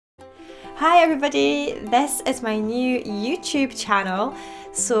Hi everybody, this is my new YouTube channel.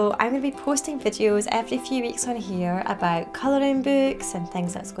 So I'm going to be posting videos every few weeks on here about colouring books and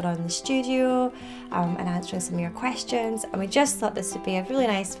things that's going on in the studio and answering some of your questions. And we just thought this would be a really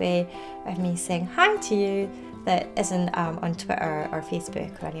nice way of me saying hi to you that isn't on Twitter or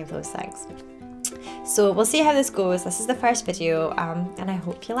Facebook or any of those things. So we'll see how this goes. This is the first video and I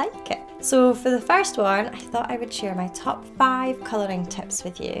hope you like it. So for the first one, I thought I would share my top 5 colouring tips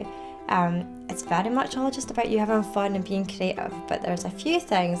with you. It's very much all just about you having fun and being creative, but there's a few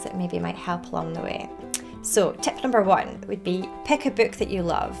things that maybe might help along the way. So tip number 1 would be pick a book that you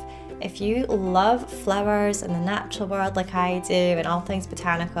love. If you love flowers and the natural world like I do and all things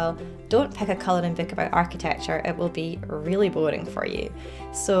botanical, don't pick a colouring book about architecture, it will be really boring for you.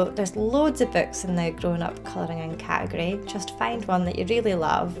 So there's loads of books in the grown-up colouring in category. Just find one that you really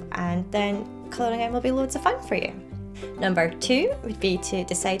love and then colouring in will be loads of fun for you. Number 2 would be to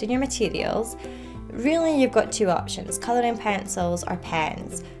decide on your materials. Really, you've got 2 options, colouring pencils or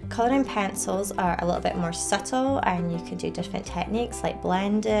pens. Colouring pencils are a little bit more subtle and you can do different techniques like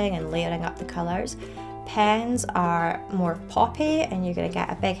blending and layering up the colours. Pens are more poppy and you're going to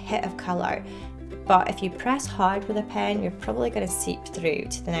get a big hit of colour. But if you press hard with a pen, you're probably going to seep through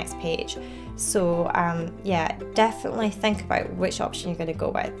to the next page. So yeah, definitely think about which option you're going to go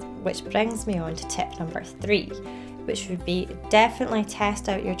with, which brings me on to tip number 3. Which would be definitely test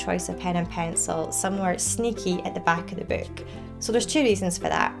out your choice of pen and pencil somewhere sneaky at the back of the book. So there's 2 reasons for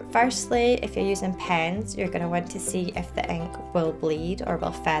that. Firstly, if you're using pens, you're going to want to see if the ink will bleed or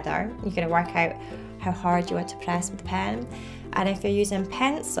will feather. You're going to work out how hard you want to press with the pen. And if you're using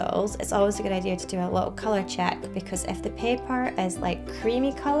pencils, it's always a good idea to do a little colour check, because if the paper is like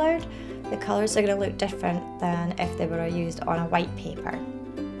creamy coloured, the colours are going to look different than if they were used on a white paper.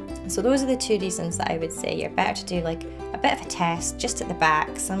 So those are the 2 reasons that I would say you're better to do like a bit of a test just at the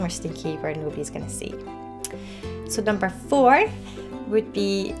back, somewhere sneaky where nobody's going to see. So number 4 would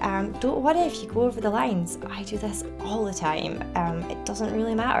be don't worry if you go over the lines. I do this all the time. It doesn't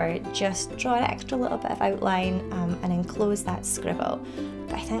really matter. Just draw an extra little bit of outline and enclose that scribble.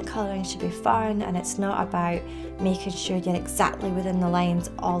 But I think colouring should be fun and it's not about making sure you're exactly within the lines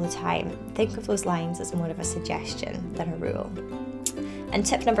all the time. Think of those lines as more of a suggestion than a rule. And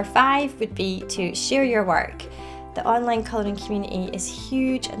tip number 5 would be to share your work. The online colouring community is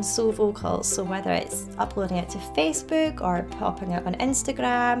huge and so vocal, so whether it's uploading it to Facebook or popping it on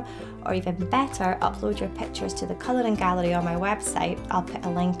Instagram, or even better, upload your pictures to the colouring gallery on my website. I'll put a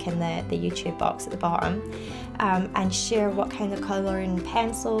link in the YouTube box at the bottom, and share what kind of colouring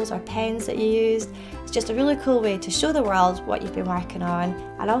pencils or pens that you used. It's just a really cool way to show the world what you've been working on,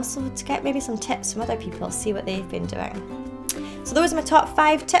 and also to get maybe some tips from other people, see what they've been doing. So those are my top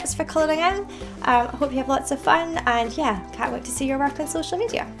 5 tips for colouring in. I hope you have lots of fun and yeah, can't wait to see your work on social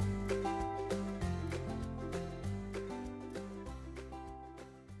media.